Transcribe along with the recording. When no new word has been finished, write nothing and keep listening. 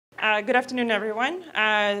Good afternoon, everyone.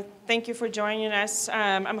 Thank you for joining us.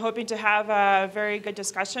 I'm hoping to have a very good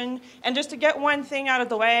discussion. And just to get one thing out of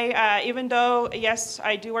the way, even though, yes,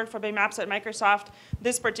 I do work for Bay Maps at Microsoft,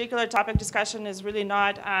 this particular topic discussion is really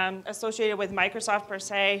not associated with Microsoft per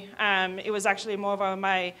se. It was actually more of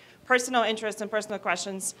my personal interest and personal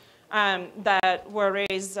questions that were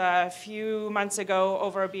raised a few months ago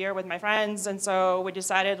over a beer with my friends. And so we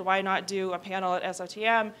decided, why not do a panel at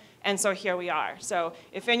SOTM? And so here we are. So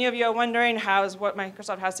if any of you are wondering what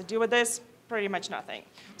Microsoft has to do with this, pretty much nothing.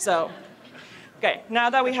 So, okay,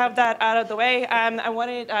 now that we have that out of the way, I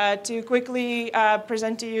wanted to quickly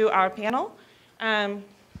present to you our panel. Let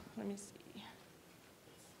me see.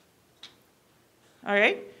 All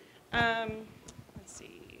right. Let's see.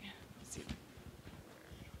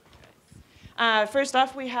 First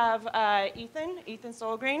off, we have Ethan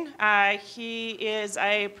Solgreen. He is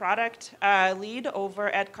a product lead over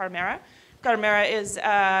at Carmera. Carmera is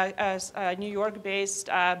a New York-based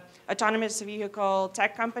autonomous vehicle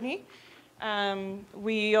tech company.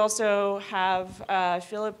 We also have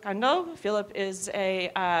Philip Kando. Philip is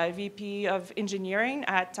a VP of engineering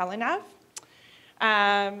at Telenav.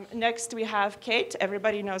 Next, we have Kate.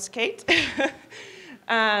 Everybody knows Kate.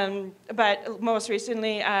 But most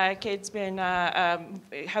recently, Kate's been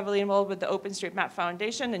heavily involved with the OpenStreetMap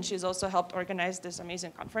Foundation, and she's also helped organize this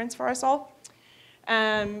amazing conference for us all.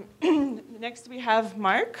 Next, we have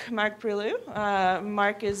Mark Prelue.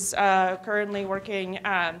 Mark is currently working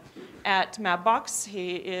at Mapbox.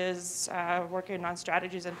 He is working on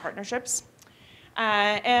strategies and partnerships.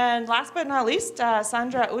 And last but not least,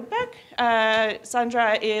 Sandra Udbeck.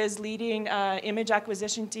 Sandra is leading image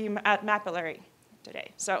acquisition team at Mapillary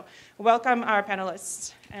today. So welcome our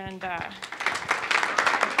panelists. And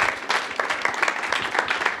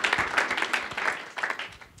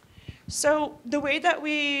so the way that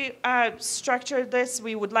we structured this,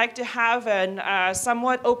 we would like to have a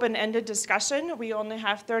somewhat open-ended discussion. We only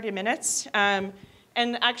have 30 minutes. And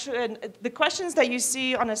actually, the questions that you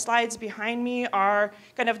see on the slides behind me are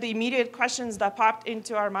kind of the immediate questions that popped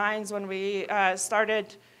into our minds when we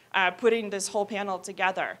started putting this whole panel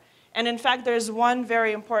together. And in fact, there's one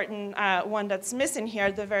very important one that's missing here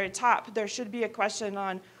at the very top. There should be a question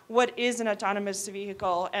on what is an autonomous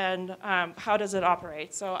vehicle and how does it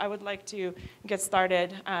operate. So I would like to get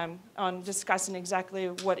started on discussing exactly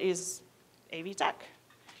what is AV tech.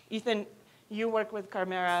 Ethan, you work with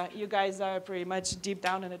Carmera. You guys are pretty much deep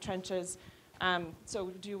down in the trenches. So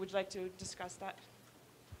would you like to discuss that?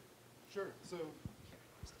 Sure. So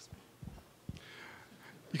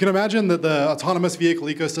you can imagine that the autonomous vehicle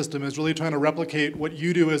ecosystem is really trying to replicate what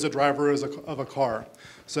you do as a driver of a car.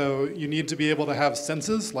 So you need to be able to have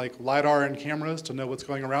senses like LiDAR and cameras to know what's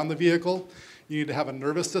going around the vehicle. You need to have a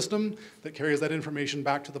nervous system that carries that information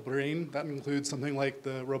back to the brain. That includes something like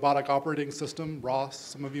the robotic operating system, ROS,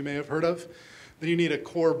 some of you may have heard of. Then you need a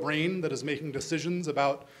core brain that is making decisions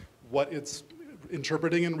about what it's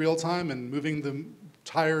interpreting in real time and moving the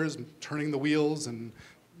tires, turning the wheels, and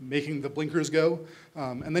making the blinkers go.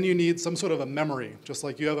 And then you need some sort of a memory, just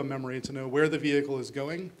like you have a memory to know where the vehicle is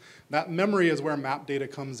going. That memory is where map data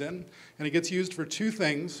comes in. And it gets used for two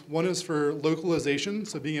things. One is for localization,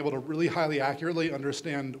 so being able to really highly accurately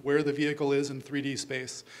understand where the vehicle is in 3D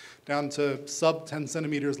space, down to sub 10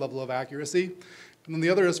 centimeters level of accuracy. And then the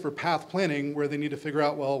other is for path planning, where they need to figure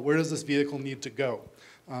out, well, where does this vehicle need to go?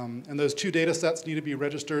 And those two data sets need to be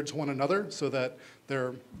registered to one another so that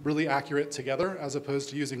they're really accurate together, as opposed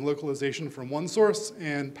to using localization from one source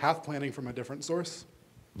and path planning from a different source.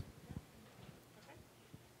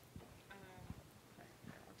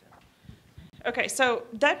 Okay, so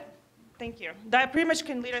thank you. That pretty much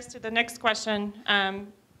can lead us to the next question,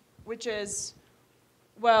 which is,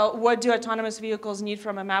 well, what do autonomous vehicles need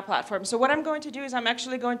from a map platform? So what I'm going to do is I'm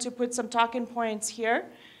actually going to put some talking points here.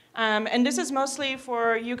 And this is mostly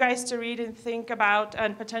for you guys to read and think about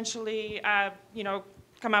and potentially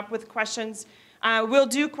come up with questions. We'll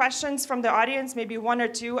do questions from the audience, maybe one or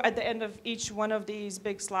two at the end of each one of these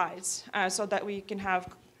big slides so that we can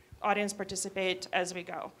have audience participate as we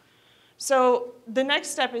go. So the next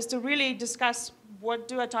step is to really discuss what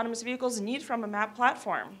do autonomous vehicles need from a map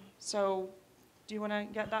platform. So do you want to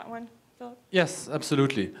get that one, Philip? Yes,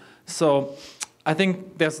 absolutely. So I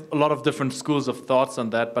think there's a lot of different schools of thoughts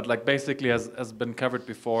on that, but like basically as been covered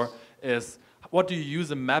before is what do you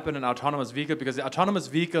use a map in an autonomous vehicle? Because the autonomous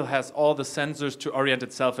vehicle has all the sensors to orient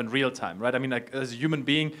itself in real time, right? I mean, like as a human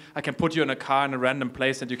being, I can put you in a car in a random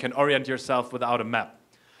place and you can orient yourself without a map.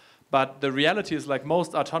 But the reality is like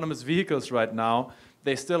most autonomous vehicles right now,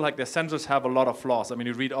 they still, like, their sensors have a lot of flaws. I mean,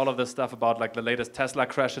 you read all of this stuff about, like, the latest Tesla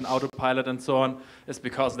crash in autopilot and so on. It's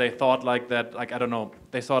because they thought, like, that, like, I don't know,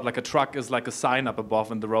 they thought, like, a truck is like a sign up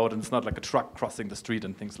above in the road, and it's not like a truck crossing the street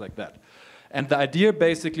and things like that. And the idea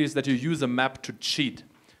basically is that you use a map to cheat,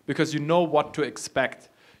 because you know what to expect.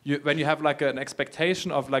 When you have like an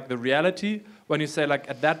expectation of like the reality, when you say like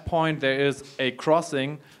at that point there is a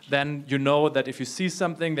crossing, then you know that if you see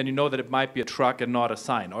something, then you know that it might be a truck and not a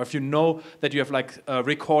sign. Or if you know that you have like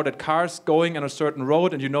recorded cars going on a certain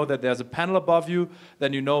road and you know that there's a panel above you,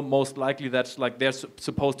 then you know most likely that's like there's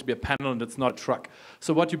supposed to be a panel and it's not a truck.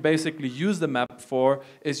 So what you basically use the map for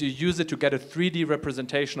is you use it to get a 3D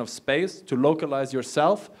representation of space, to localize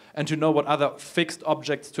yourself, and to know what other fixed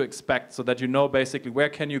objects to expect, so that you know basically where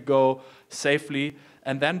can you go safely.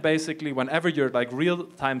 And then basically whenever your like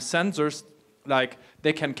real-time sensors, like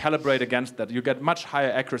they can calibrate against that, you get much higher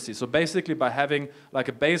accuracy. So basically by having like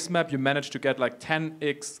a base map, you manage to get like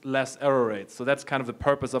 10x less error rates. So that's kind of the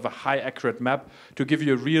purpose of a high accurate map, to give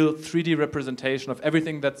you a real 3D representation of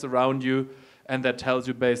everything that's around you, and that tells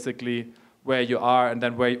you basically where you are, and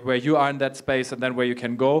then where you are in that space, and then where you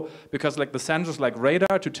can go. Because like the sensors like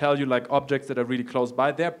radar to tell you like objects that are really close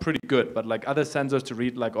by, they're pretty good. But like other sensors to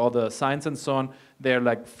read like all the signs and so on, they're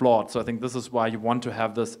like flawed. So I think this is why you want to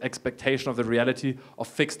have this expectation of the reality of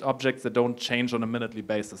fixed objects that don't change on a minutely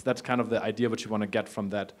basis. That's kind of the idea what you want to get from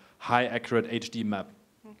that high accurate HD map.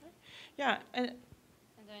 Okay. Yeah.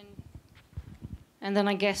 And then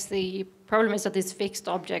I guess the problem is that these fixed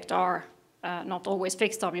objects are not always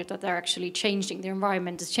fixed objects, that they're actually changing. The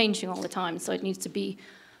environment is changing all the time, so it needs to be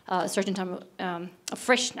a certain time of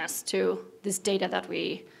freshness to this data that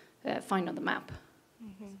we find on the map.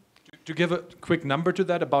 Mm-hmm. To give a quick number to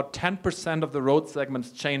that, about 10% of the road segments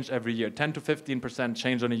change every year. 10 to 15%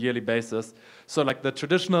 change on a yearly basis. So like the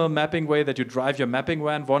traditional mapping way that you drive your mapping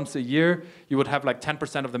van once a year, you would have like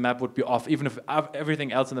 10% of the map would be off, even if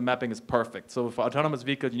everything else in the mapping is perfect. So for autonomous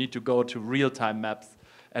vehicles, you need to go to real-time maps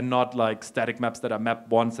and not like static maps that are mapped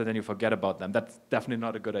once and then you forget about them. That's definitely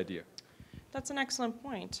not a good idea. That's an excellent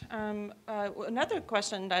point. Another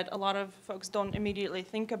question that a lot of folks don't immediately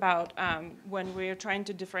think about when we're trying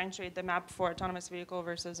to differentiate the map for autonomous vehicle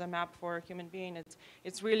versus a map for a human being,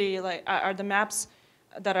 it's really like, are the maps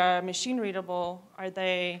that are machine readable, are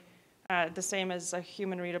they the same as a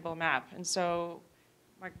human readable map? And so,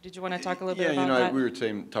 Mark, did you want to talk a little bit about that? Yeah, you know, we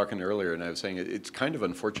were talking earlier, and I was saying it's kind of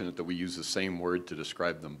unfortunate that we use the same word to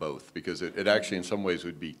describe them both, because it actually in some ways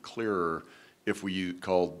would be clearer if we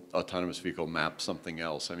called autonomous vehicle map something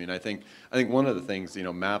else. I mean, I think one of the things, you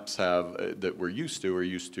know, maps have that we're used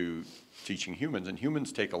to teaching humans, and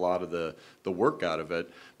humans take a lot of the work out of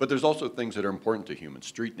it, but there's also things that are important to humans.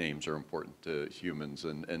 Street names are important to humans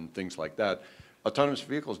and things like that. Autonomous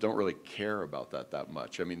vehicles don't really care about that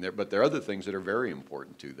much. I mean, but there are other things that are very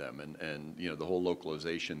important to them, and you know, the whole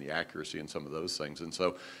localization, the accuracy, and some of those things. And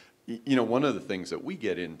so, you know, one of the things that we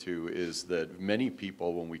get into is that many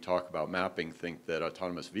people, when we talk about mapping, think that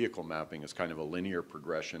autonomous vehicle mapping is kind of a linear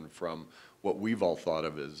progression from what we've all thought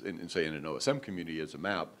of as, say, in an OSM community as a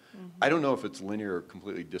map. Mm-hmm. I don't know if it's linear or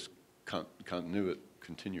completely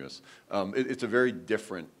continuous. It's a very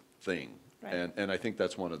different thing. Right. And I think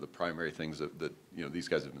that's one of the primary things that you know, these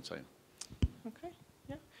guys have been saying. Okay,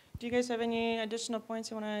 yeah. Do you guys have any additional points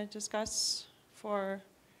you want to discuss for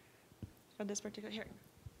this particular hearing?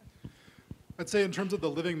 I'd say in terms of the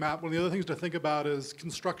living map, one of the other things to think about is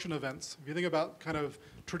construction events. If you think about kind of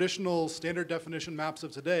traditional standard definition maps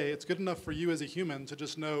of today, it's good enough for you as a human to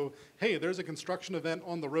just know, hey, there's a construction event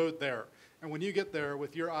on the road there. And when you get there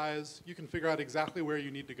with your eyes, you can figure out exactly where you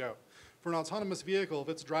need to go. For an autonomous vehicle, if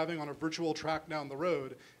it's driving on a virtual track down the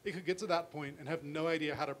road, it could get to that point and have no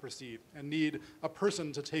idea how to proceed and need a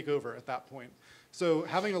person to take over at that point. So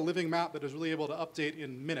having a living map that is really able to update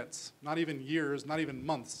in minutes, not even years, not even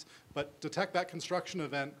months, but detect that construction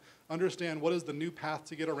event, understand what is the new path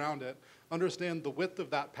to get around it, understand the width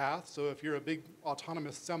of that path, so if you're a big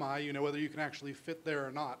autonomous semi, you know whether you can actually fit there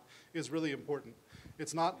or not, is really important.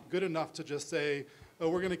 It's not good enough to just say, oh,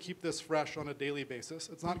 we're going to keep this fresh on a daily basis.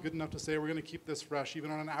 It's not good enough to say we're going to keep this fresh even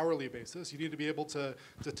on an hourly basis. You need to be able to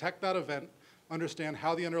detect that event, understand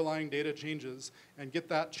how the underlying data changes, and get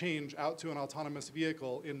that change out to an autonomous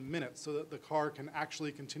vehicle in minutes so that the car can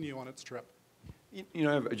actually continue on its trip. You know,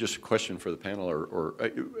 I have just a question for the panel,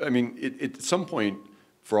 I mean, at some point,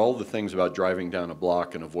 for all the things about driving down a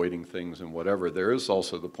block and avoiding things and whatever, there is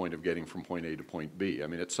also the point of getting from point A to point B. I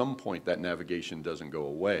mean, at some point, that navigation doesn't go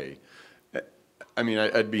away. I mean,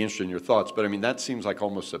 I'd be interested in your thoughts, but I mean, that seems like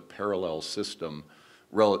almost a parallel system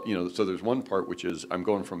so there's one part which is I'm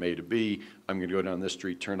going from A to B, I'm going to go down this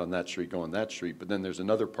street, turn on that street, go on that street, but then there's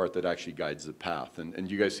another part that actually guides the path. And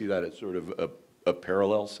you guys see that as sort of a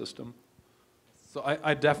parallel system? So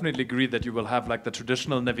I definitely agree that you will have like the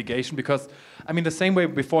traditional navigation, because I mean the same way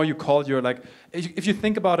before you call your like, if you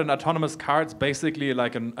think about an autonomous car, it's basically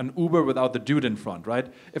like an Uber without the dude in front, right?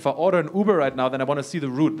 If I order an Uber right now, then I want to see the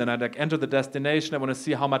route, then I like enter the destination, I want to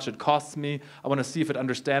see how much it costs me, I want to see if it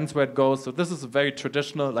understands where it goes. So this is a very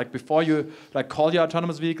traditional, like before you like call your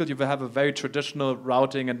autonomous vehicle, you will have a very traditional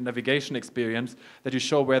routing and navigation experience that you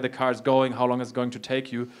show where the car is going, how long it's going to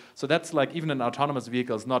take you. So that's like even an autonomous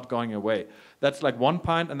vehicle is not going away. That's like one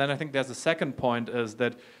point, and then I think there's a second point is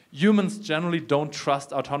that humans generally don't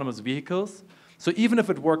trust autonomous vehicles. So even if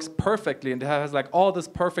it works perfectly and it has like all this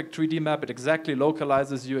perfect 3D map, it exactly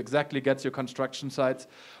localizes you, exactly gets your construction sites.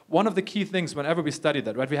 One of the key things whenever we study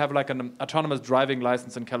that, right, we have like an autonomous driving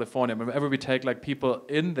license in California. Whenever we take like people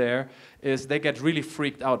in there, is they get really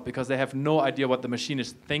freaked out because they have no idea what the machine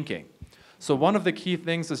is thinking. So one of the key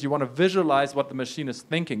things is you want to visualize what the machine is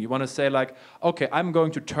thinking. You want to say like, okay, I'm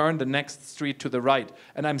going to turn the next street to the right,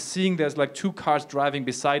 and I'm seeing there's like 2 cars driving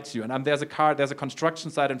beside you, and there's a construction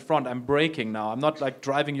site in front. I'm braking now. I'm not like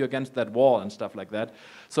driving you against that wall and stuff like that.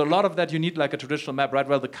 So a lot of that you need like a traditional map, right?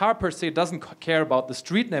 Well, the car per se doesn't care about the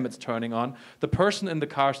street name it's turning on. The person in the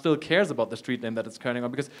car still cares about the street name that it's turning on,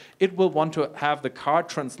 because it will want to have the car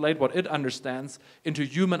translate what it understands into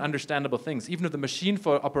human understandable things, even if the machine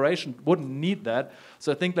for operation wouldn't need that.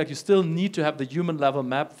 So I think like you still need to have the human level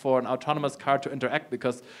map for an autonomous car to interact,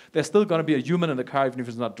 because there's still going to be a human in the car even if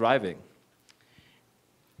it's not driving.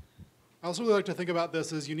 I also really like to think about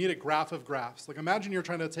this as you need a graph of graphs. Like imagine you're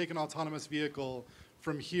trying to take an autonomous vehicle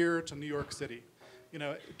from here to New York City. You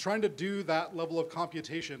know, trying to do that level of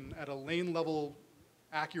computation at a lane level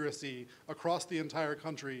accuracy across the entire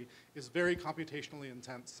country is very computationally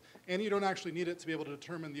intense. And you don't actually need it to be able to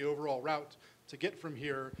determine the overall route to get from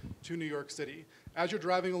here to New York City. As you're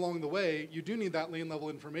driving along the way, you do need that lane level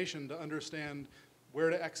information to understand where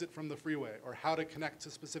to exit from the freeway or how to connect to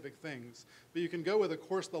specific things. But you can go with a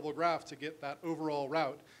course level graph to get that overall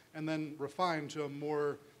route and then refine to a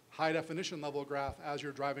more high definition level graph as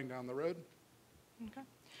you're driving down the road. Okay.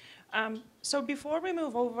 So before we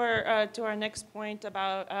move over to our next point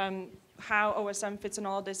about how OSM fits in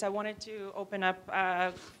all of this, I wanted to open up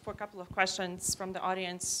for a couple of questions from the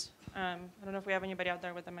audience. I don't know if we have anybody out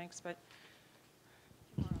there with the mics, but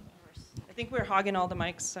I think we're hogging all the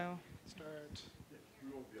mics, so.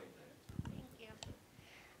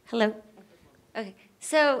 Hello. Okay.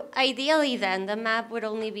 So ideally then, the map would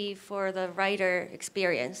only be for the rider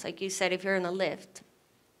experience. Like you said, if you're in a Lyft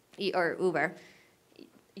or Uber,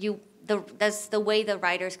 that's the way the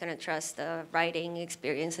rider's going to trust the riding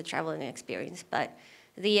experience, the traveling experience. But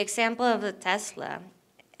the example of the Tesla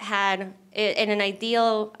had, in an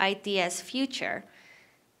ideal ITS future,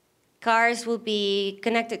 cars will be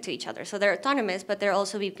connected to each other. So they're autonomous, but they're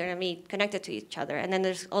also going to be connected to each other. And then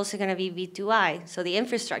there's also going to be V2I, so the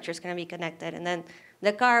infrastructure is going to be connected. And then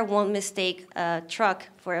the car won't mistake a truck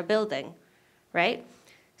for a building, right?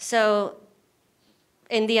 So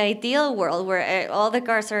in the ideal world where all the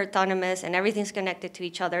cars are autonomous and everything's connected to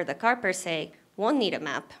each other, the car per se won't need a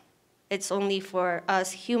map. It's only for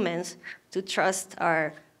us humans to trust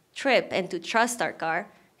our trip and to trust our car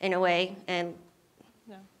in a way, and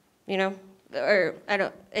you know, or I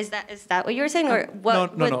don't. Is that what you were saying, or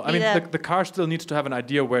what? No. I mean, the car still needs to have an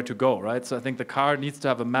idea where to go, right? So I think the car needs to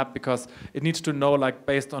have a map because it needs to know, like,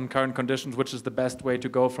 based on current conditions, which is the best way to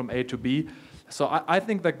go from A to B. So I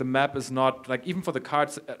think like the map is not like, even for the car.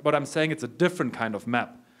 What I'm saying, it's a different kind of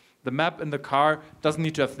map. The map in the car doesn't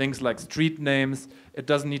need to have things like street names. It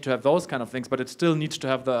doesn't need to have those kind of things, but it still needs to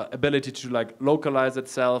have the ability to like localize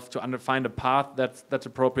itself, to find a path that's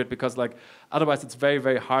appropriate, because like otherwise it's very,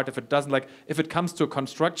 very hard if it doesn't, like if it comes to a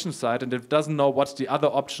construction site and it doesn't know what's the other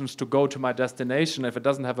options to go to my destination, if it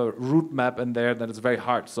doesn't have a route map in there, then it's very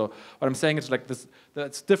hard. So what I'm saying is like this,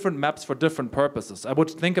 it's different maps for different purposes. I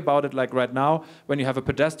would think about it like right now, when you have a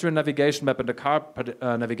pedestrian navigation map and a car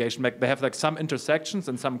navigation map, they have like some intersections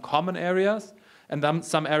and some common areas, and then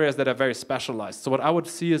some areas that are very specialized. So what I would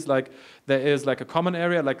see is like there is like a common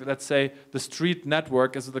area, like let's say the street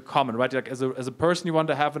network is the common, right? Like as a person you want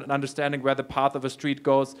to have an understanding where the path of a street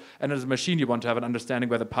goes, and as a machine you want to have an understanding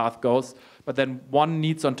where the path goes. But then one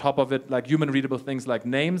needs on top of it like human readable things like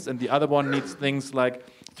names, and the other one needs things like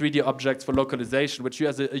 3D objects for localization, which you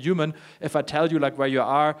as a human, if I tell you like where you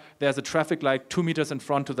are, there's a traffic light 2 meters in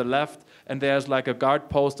front to the left, and there's like a guard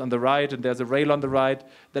post on the right, and there's a rail on the right,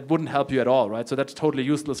 that wouldn't help you at all, right? So that's totally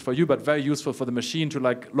useless for you, but very useful for the machine to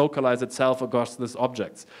like localize itself across these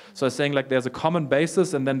objects. So I'm saying like there's a common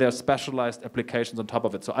basis, and then there's specialized applications on top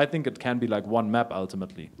of it. So I think it can be like one map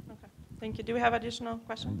ultimately. Okay, thank you. Do we have additional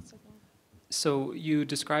questions? So you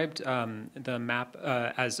described the map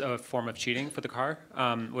as a form of cheating for the car,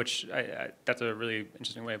 which that's a really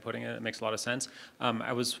interesting way of putting it. It makes a lot of sense.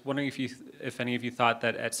 I was wondering if any of you thought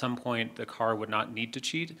that at some point the car would not need to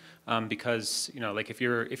cheat, because like if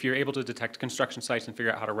you're able to detect construction sites and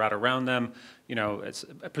figure out how to route around them,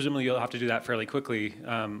 presumably you'll have to do that fairly quickly,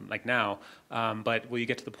 like now. But will you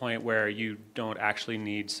get to the point where you don't actually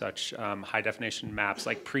need such high definition maps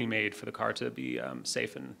like pre-made for the car to be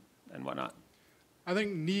safe and whatnot? I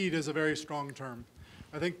think need is a very strong term.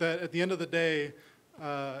 I think that at the end of the day,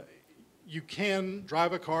 you can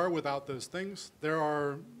drive a car without those things. There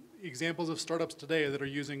are examples of startups today that are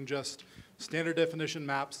using just standard definition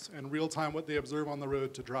maps and real time what they observe on the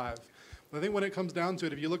road to drive. But I think when it comes down to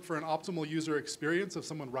it, if you look for an optimal user experience of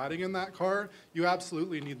someone riding in that car, you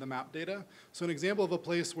absolutely need the map data. So an example of a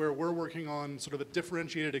place where we're working on sort of a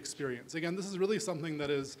differentiated experience. Again, this is really something that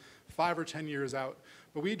is 5 or 10 years out.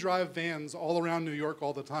 But we drive vans all around New York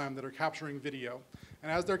all the time that are capturing video.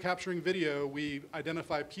 And as they're capturing video, we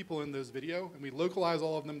identify people in those video, and we localize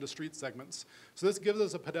all of them to street segments. So this gives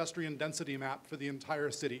us a pedestrian density map for the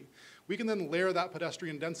entire city. We can then layer that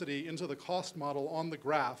pedestrian density into the cost model on the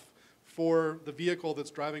graph for the vehicle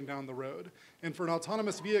that's driving down the road. And for an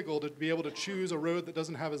autonomous vehicle to be able to choose a road that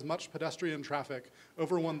doesn't have as much pedestrian traffic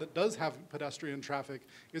over one that does have pedestrian traffic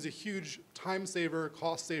is a huge time saver,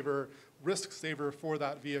 cost saver, risk saver for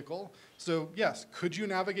that vehicle. So yes, could you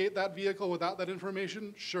navigate that vehicle without that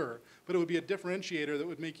information? Sure, but it would be a differentiator that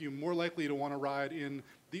would make you more likely to want to ride in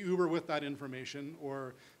the Uber with that information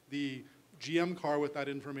or the GM car with that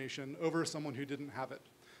information over someone who didn't have it.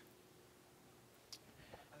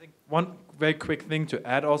 I think one very quick thing to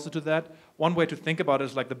add also to that, one way to think about it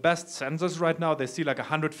is like the best sensors right now, they see like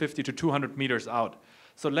 150 to 200 meters out.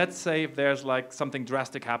 So let's say if there's like something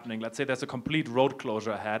drastic happening, let's say there's a complete road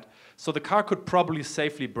closure ahead. So the car could probably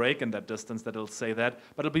safely brake in that distance, that it'll say that,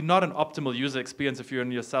 but it'll be not an optimal user experience if you're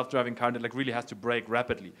in your self-driving car and it like really has to brake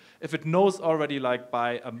rapidly. If it knows already like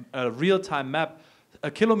by a real-time map, a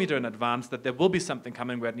kilometer in advance that there will be something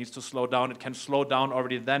coming where it needs to slow down, it can slow down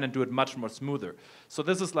already then and do it much more smoother. So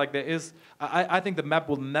this is like I think the map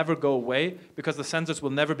will never go away because the sensors will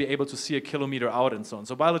never be able to see a kilometer out and so on.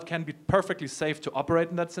 So while it can be perfectly safe to operate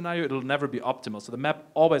in that scenario, it'll never be optimal. So the map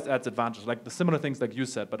always adds advantage, like the similar things like you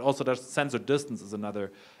said, but also there's sensor distance is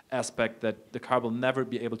another aspect that the car will never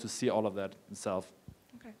be able to see all of that itself.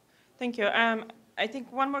 Okay, thank you. I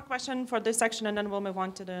think one more question for this section and then we'll move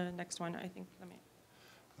on to the next one, I think.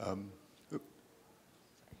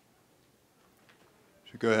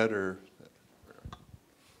 Should go ahead or?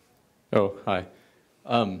 Oh, hi.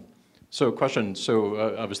 So question,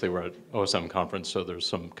 obviously we're at OSM conference, so there's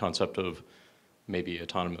some concept of maybe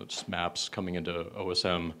autonomous maps coming into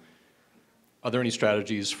OSM. Are there any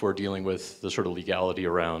strategies for dealing with the sort of legality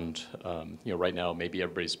around, right now maybe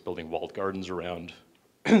everybody's building walled gardens around,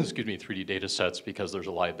 excuse me, 3D data sets because there's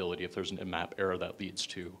a liability if there's a map error that leads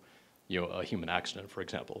to a human accident, for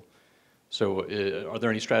example. So are there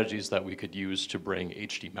any strategies that we could use to bring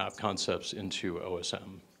HD map concepts into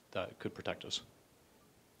OSM that could protect us?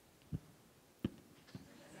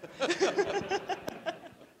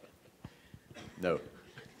 No.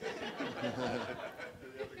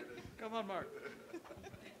 Come on, Mark.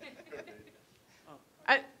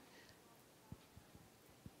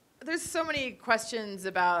 There's so many questions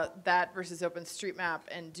about that versus OpenStreetMap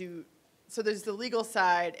so there's the legal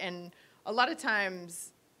side, and a lot of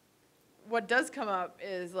times what does come up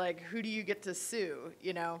is like, who do you get to sue,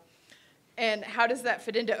 And how does that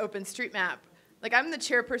fit into OpenStreetMap? Like, I'm the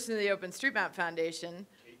chairperson of the OpenStreetMap Foundation.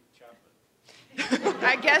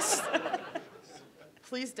 I guess,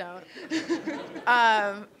 please don't.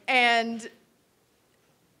 And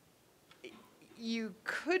you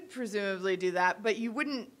could presumably do that, but you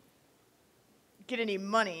wouldn't get any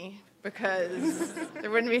money because there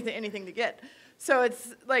wouldn't be anything to get. So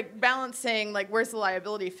it's like balancing, like, where's the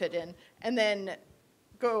liability fit in? And then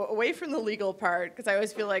go away from the legal part, because I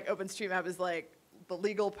always feel like OpenStreetMap is like the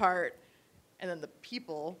legal part, and then the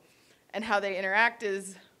people, and how they interact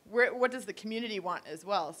is, what does the community want as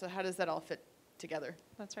well? So how does that all fit together?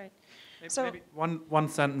 that's right. So maybe one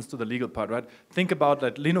sentence to the legal part, right? Think about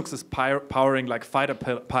that Linux is powering like fighter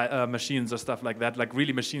machines or stuff like that, like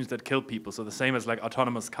really machines that kill people. So the same as like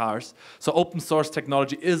autonomous cars. So open source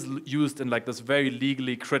technology is used in like this very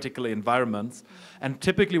legally critical environments. And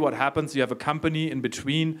typically what happens, you have a company in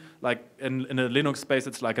between, like in a Linux space,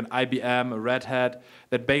 it's like an IBM, a Red Hat,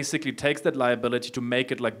 that basically takes that liability to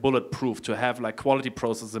make it like bulletproof, to have like quality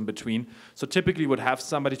processes in between. So typically would have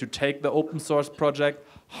somebody to take the open source project,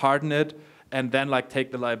 harden it, and then like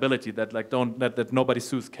take the liability that like that nobody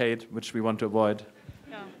sues Kate, which we want to avoid.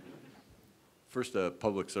 Yeah. First, a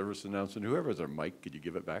public service announcement. Whoever has their mic, could you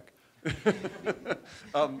give it back? The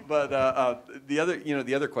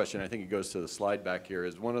other question, I think it goes to the slide back here,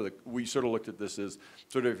 is we sort of looked at this as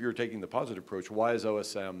sort of, if you're taking the positive approach, why is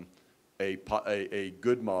OSM a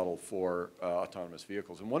good model for autonomous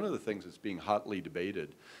vehicles? And one of the things that's being hotly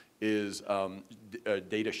debated is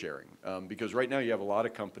data sharing, because right now you have a lot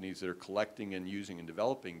of companies that are collecting and using and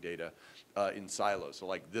developing data in silos. So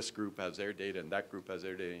like this group has their data and that group has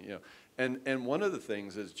their data, you know. And one of the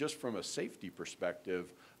things is, just from a safety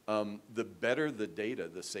perspective, the better the data,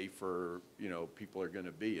 the safer, you know, people are going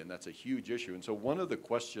to be, and that's a huge issue. And so one of the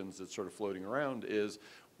questions that's sort of floating around is,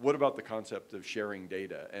 what about the concept of sharing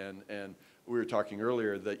data? And we were talking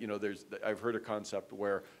earlier that, you know, I've heard a concept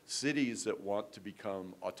where cities that want to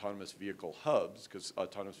become autonomous vehicle hubs, because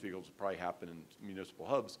autonomous vehicles will probably happen in municipal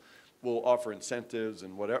hubs, will offer incentives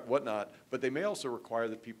and whatnot, but they may also require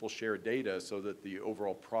that people share data so that the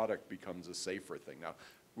overall product becomes a safer thing. Now,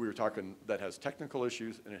 we were talking, that has technical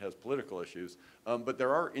issues and it has political issues, but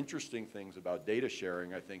there are interesting things about data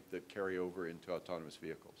sharing, I think, that carry over into autonomous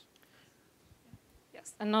vehicles.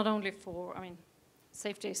 Yes, and not only for, I mean,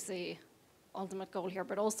 safety is the ultimate goal here,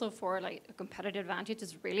 but also for like a competitive advantage.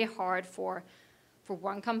 It's really hard for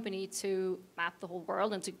one company to map the whole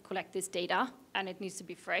world and to collect this data, and it needs to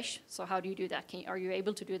be fresh. So how do you do that? Are you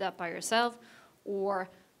able to do that by yourself, or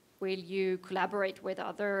will you collaborate with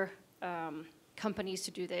other companies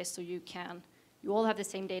to do this, so you all have the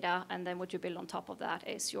same data, and then what you build on top of that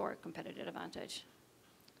is your competitive advantage?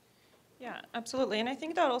 Yeah, absolutely. And I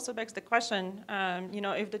think that also begs the question, you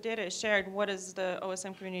know, if the data is shared, what does the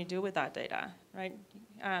OSM community do with that data, right?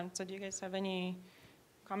 So do you guys have any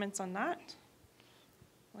comments on that?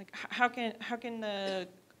 Like, how can the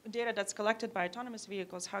data that's collected by autonomous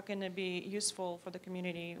vehicles, how can it be useful for the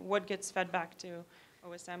community? What gets fed back to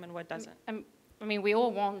OSM and what doesn't? I mean, we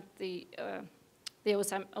all want the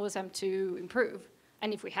OSM to improve.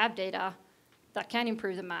 And if we have data that can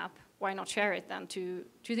improve the map, why not share it then to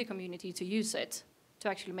the community to use it to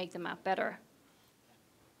actually make the map better?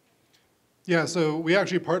 Yeah, so we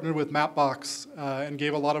actually partnered with Mapbox and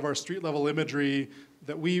gave a lot of our street level imagery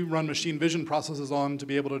that we run machine vision processes on to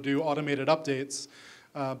be able to do automated updates,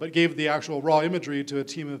 but gave the actual raw imagery to a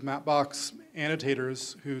team of Mapbox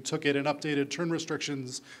annotators who took it and updated turn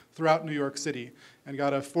restrictions throughout New York City and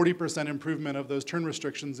got a 40% improvement of those turn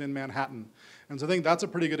restrictions in Manhattan. And so I think that's a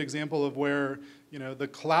pretty good example of where, you know, the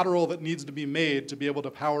collateral that needs to be made to be able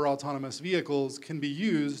to power autonomous vehicles can be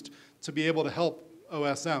used to be able to help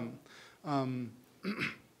OSM.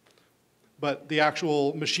 But the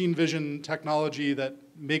actual machine vision technology that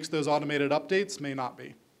makes those automated updates may not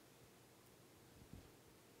be.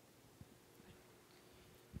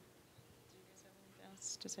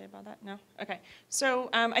 To say about that? No? Okay.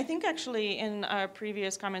 So I think actually in our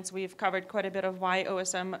previous comments we've covered quite a bit of why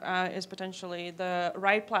OSM is potentially the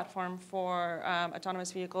right platform for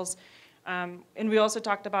autonomous vehicles. And we also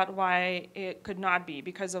talked about why it could not be,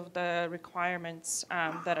 because of the requirements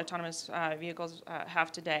that autonomous vehicles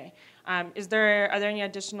have today. Are there any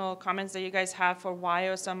additional comments that you guys have for why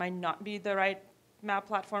OSM might not be the right map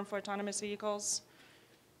platform for autonomous vehicles?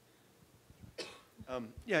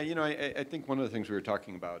 Yeah, you know, I think one of the things we were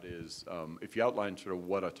talking about is if you outline sort of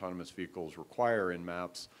what autonomous vehicles require in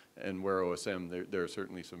maps and where OSM, there are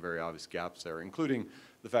certainly some very obvious gaps there, including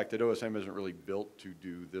the fact that OSM isn't really built to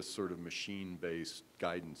do this sort of machine-based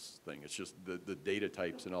guidance thing. It's just the data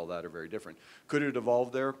types and all that are very different. Could it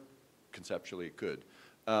evolve there? Conceptually, it could.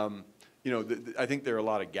 You know, I think there are a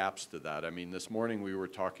lot of gaps to that. I mean, this morning we were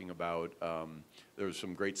talking about, there was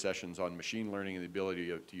some great sessions on machine learning and the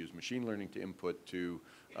ability to use machine learning to input to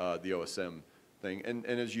the OSM thing. And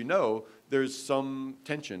as you know, there's some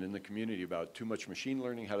tension in the community about too much machine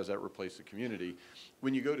learning. How does that replace the community?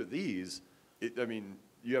 When you go to these, I mean,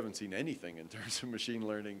 you haven't seen anything in terms of machine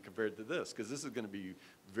learning compared to this, because this is going to be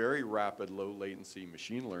very rapid, low latency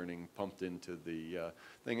machine learning pumped into the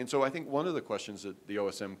thing. And so I think one of the questions that the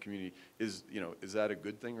OSM community is, you know, is that a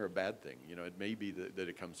good thing or a bad thing? You know, it may be that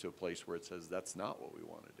it comes to a place where it says that's not what we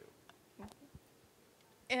want to do.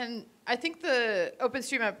 And I think the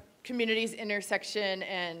OpenStreetMap community's intersection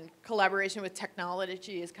and collaboration with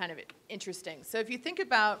technology is kind of interesting. So if you think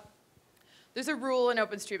about, there's a rule in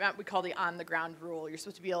OpenStreetMap we call the on-the-ground rule. You're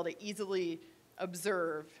supposed to be able to easily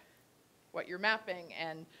observe what you're mapping,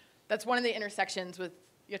 and that's one of the intersections with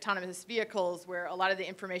the autonomous vehicles where a lot of the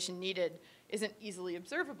information needed isn't easily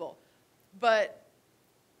observable. But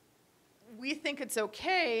we think it's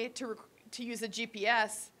okay to use a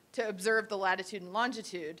GPS to observe the latitude and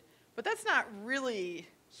longitude, but that's not really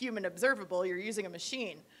human observable. You're using a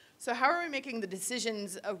machine. So how are we making the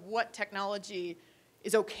decisions of what technology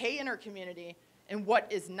is okay in our community and what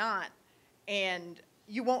is not? And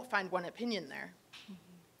you won't find one opinion there.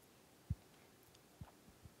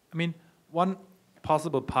 I mean, one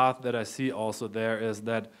possible path that I see also there is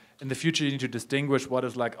that in the future you need to distinguish what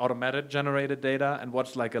is like automated generated data and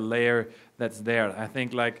what's like a layer that's there. I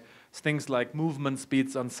think like things like movement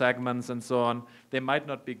speeds on segments and so on, they might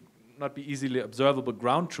not be easily observable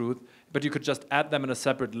ground truth, but you could just add them in a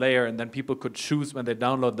separate layer and then people could choose when they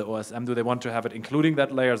download the OSM, do they want to have it including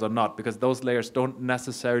that layers or not, because those layers don't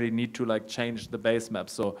necessarily need to like change the base map.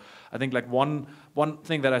 So I think like one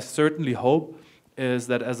thing that I certainly hope is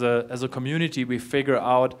that as a community we figure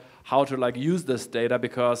out how to like use this data,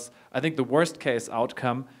 because I think the worst case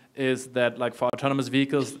outcome is that like for autonomous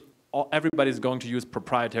vehicles everybody's going to use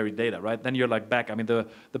proprietary data, right? Then you're like back. I mean, the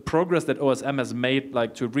progress that OSM has made,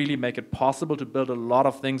 like to really make it possible to build a lot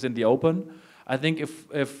of things in the open, I think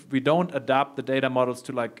if we don't adapt the data models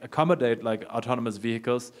to like accommodate like autonomous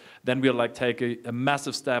vehicles, then we'll like take a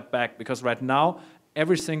massive step back, because right now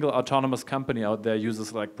every single autonomous company out there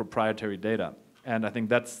uses like proprietary data. And I think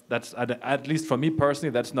that's at least for me personally,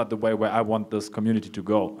 that's not the way where I want this community to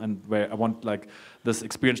go and where I want like this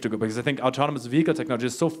experience to go, because I think autonomous vehicle technology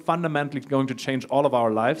is so fundamentally going to change all of our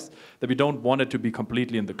lives that we don't want it to be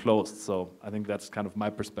completely in the closed. So I think that's kind of my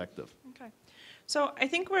perspective. Okay. So I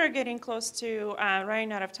think we're getting close to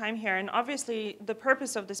running out of time here, and obviously the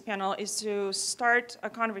purpose of this panel is to start a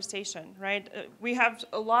conversation, right? We have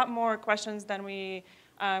a lot more questions than we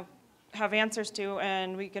have answers to,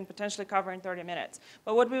 and we can potentially cover in 30 minutes.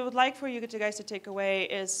 But what we would like for you guys to take away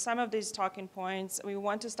is some of these talking points. We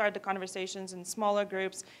want to start the conversations in smaller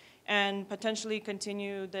groups and potentially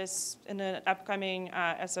continue this in the upcoming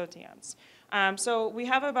SOTMs. So we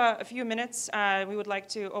have about a few minutes. We would like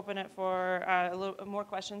to open it for a little more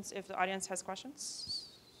questions if the audience has questions.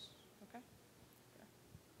 Okay.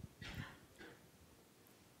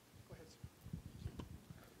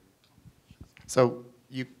 So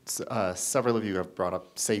several of you have brought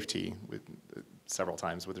up safety several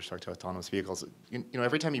times with respect to autonomous vehicles. You know,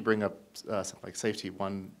 every time you bring up something like safety,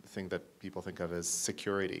 one thing that people think of is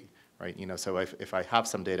security, right? You know, so if I have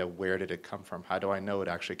some data, where did it come from? How do I know it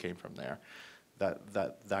actually came from there? That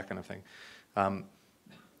kind of thing.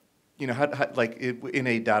 You know, like in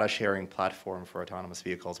a data sharing platform for autonomous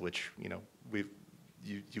vehicles, which you know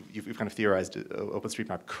you've kind of theorized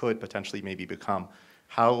OpenStreetMap could potentially maybe become.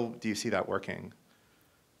 How do you see that working?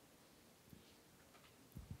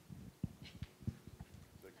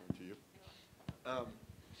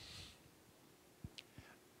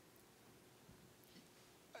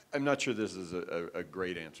 I'm not sure this is a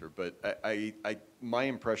great answer, but my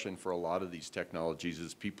impression for a lot of these technologies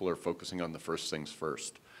is people are focusing on the first things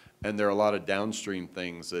first. And there are a lot of downstream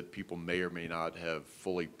things that people may or may not have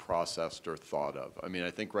fully processed or thought of. I mean,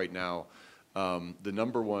 I think right now, the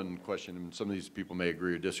number one question, and some of these people may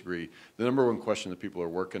agree or disagree, the number one question that people are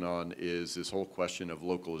working on is this whole question of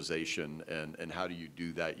localization and how do you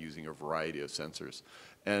do that using a variety of sensors.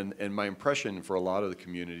 And my impression for a lot of the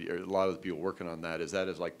community, or a lot of the people working on that is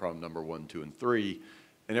like problem number 1, 2, and 3,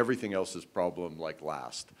 and everything else is problem like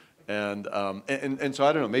last. And so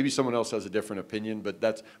I don't know, maybe someone else has a different opinion, but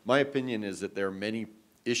that's, my opinion is that there are many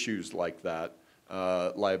issues like that.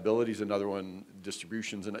 Liability is another one,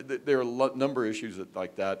 distributions, and there are a number of issues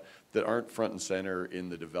like that aren't front and center in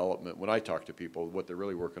the development. When I talk to people, what they're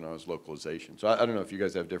really working on is localization. So I don't know if you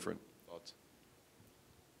guys have different thoughts.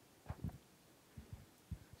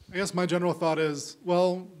 I guess my general thought is,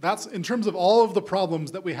 well, that's in terms of all of the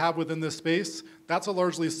problems that we have within this space, that's a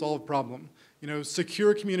largely solved problem. You know,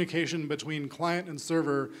 secure communication between client and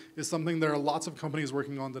server is something there are lots of companies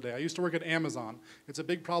working on today. I used to work at Amazon. It's a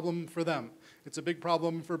big problem for them. It's a big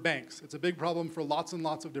problem for banks. It's a big problem for lots and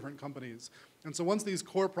lots of different companies. And so once these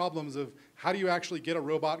core problems of how do you actually get a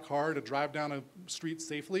robot car to drive down a street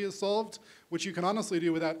safely is solved, which you can honestly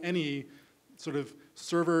do without any sort of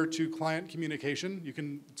server to client communication. You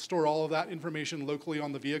can store all of that information locally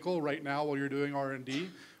on the vehicle right now while you're doing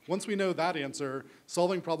R&D. Once we know that answer,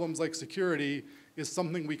 solving problems like security is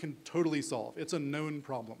something we can totally solve. It's a known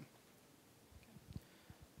problem.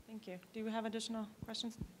 Thank you. Do we have additional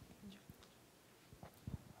questions?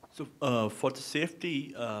 So for the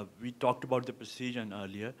safety, we talked about the precision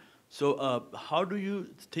earlier. So how do you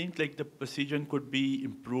think like the precision could be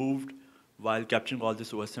improved while capturing all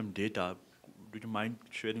this OSM data? Do you mind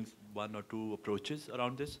sharing one or two approaches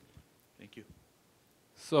around this? Thank you.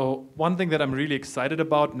 So one thing that I'm really excited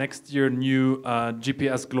about, next year new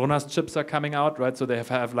GPS GLONASS chips are coming out, right? So they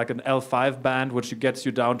have like an L5 band, which gets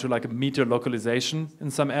you down to like a meter localization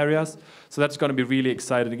in some areas. So that's going to be really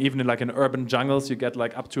exciting. Even in like in urban jungles, you get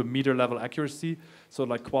like up to a meter level accuracy. So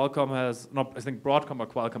like Qualcomm has, no, I think Broadcom or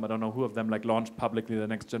Qualcomm, I don't know who of them, like launched publicly the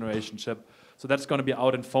next generation chip. So that's going to be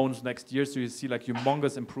out in phones next year. So you see like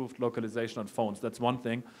humongous improved localization on phones. That's one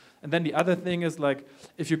thing. And then the other thing is like,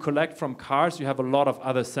 if you collect from cars, you have a lot of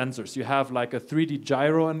other sensors. You have like a 3D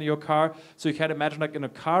gyro in your car. So you can imagine like in a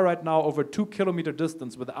car right now over 2 kilometer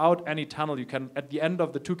distance without any tunnel, you can, at the end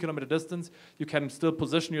of the 2 kilometer distance, you can still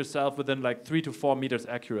position yourself within like 3 to 4 meters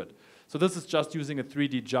accurate. So this is just using a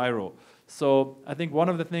 3D gyro. So I think one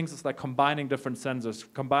of the things is like combining different sensors,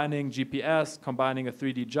 combining GPS, combining a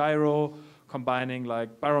 3D gyro, combining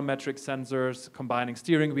like barometric sensors, combining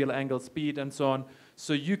steering wheel angle, speed, and so on.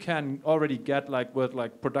 So you can already get like with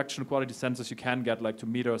like production quality sensors, you can get like to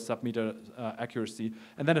meter or sub-meter accuracy.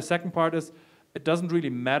 And then the second part is, it doesn't really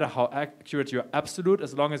matter how accurate you're absolute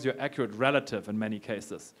as long as you're accurate relative in many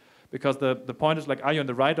cases. Because the point is like, are you on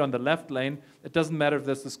the right or on the left lane? It doesn't matter if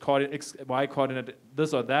there's this coordinate, X, Y coordinate,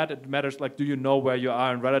 this or that. It matters like, do you know where you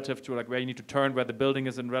are in relative to like where you need to turn, where the building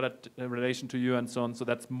is in relation to you and so on. So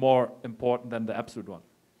that's more important than the absolute one.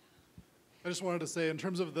 I just wanted to say, in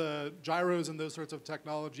terms of the gyros and those sorts of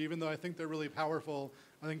technology, even though I think they're really powerful,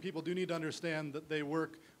 I think people do need to understand that they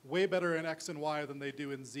work way better in X and Y than they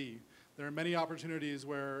do in Z. There are many opportunities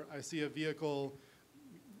where I see a vehicle,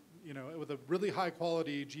 you know, with a really high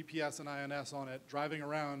quality GPS and INS on it, driving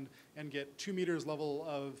around and get 2 meters level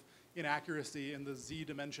of inaccuracy in the Z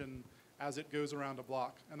dimension as it goes around a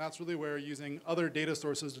block. And that's really where using other data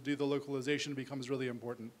sources to do the localization becomes really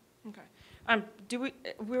important. Okay.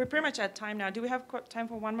 We're pretty much at time now. Do we have time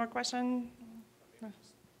for one more question? No.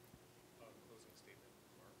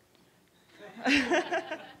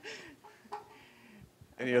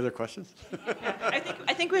 Any other questions? Yeah,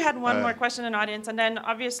 I think we had one more question in the audience, and then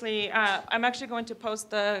obviously I'm actually going to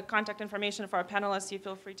post the contact information for our panelists. You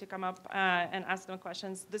feel free to come up and ask them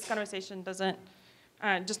questions. This conversation doesn't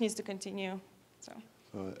just needs to continue. So.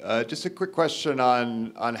 Just a quick question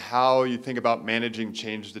on how you think about managing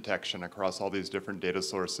change detection across all these different data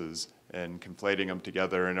sources and conflating them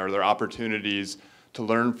together, and are there opportunities to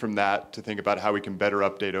learn from that to think about how we can better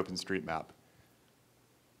update OpenStreetMap?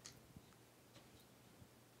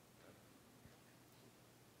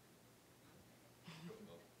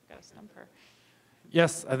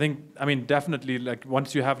 Yes, I mean, definitely, like,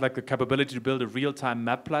 once you have, like, the capability to build a real-time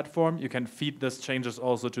map platform, you can feed these changes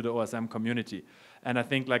also to the OSM community. And I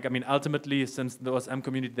think, like, I mean, ultimately, since the OSM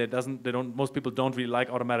community, most people don't really like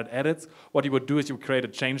automated edits, what you would do is you would create a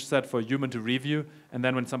change set for a human to review, and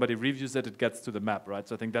then when somebody reviews it, it gets to the map, right?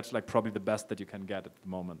 So I think that's, like, probably the best that you can get at the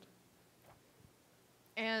moment.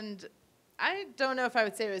 And I don't know if I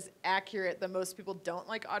would say it was accurate that most people don't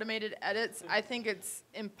like automated edits. I think it's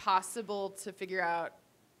impossible to figure out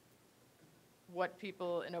what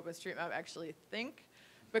people in OpenStreetMap actually think,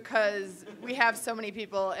 because we have so many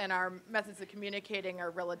people and our methods of communicating are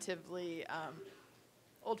relatively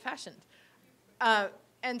old-fashioned.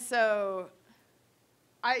 And so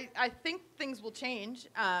I think things will change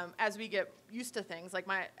as we get used to things. Like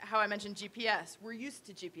how I mentioned GPS. We're used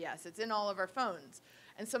to GPS. It's in all of our phones.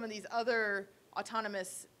 And some of these other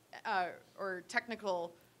autonomous or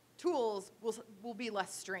technical tools will be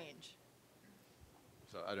less strange.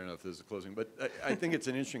 So I don't know if this is closing, but I think it's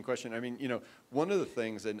an interesting question. I mean, you know, one of the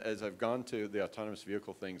things, and as I've gone to the autonomous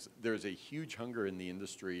vehicle things, there's a huge hunger in the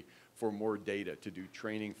industry for more data to do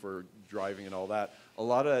training for driving and all that. A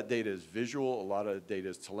lot of that data is visual, a lot of that data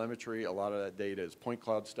is telemetry, a lot of that data is point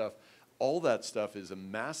cloud stuff. All that stuff is a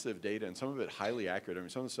massive data, and some of it highly accurate. I mean,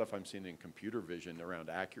 some of the stuff I'm seeing in computer vision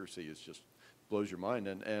around accuracy is just blows your mind.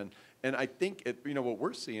 And I think you know, what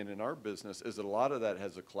we're seeing in our business is that a lot of that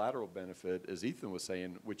has a collateral benefit, as Ethan was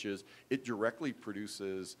saying, which is it directly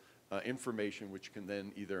produces information which can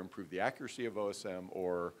then either improve the accuracy of OSM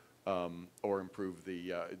or improve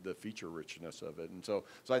the feature richness of it. And so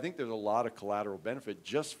I think there's a lot of collateral benefit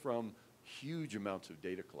just from huge amounts of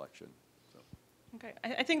data collection. Okay,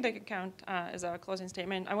 I think that can count as a closing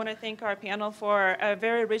statement. I want to thank our panel for a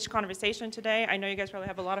very rich conversation today. I know you guys probably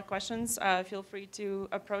have a lot of questions. Feel free to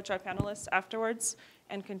approach our panelists afterwards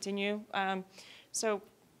and continue. So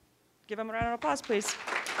give them a round of applause, please.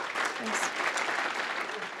 Thanks.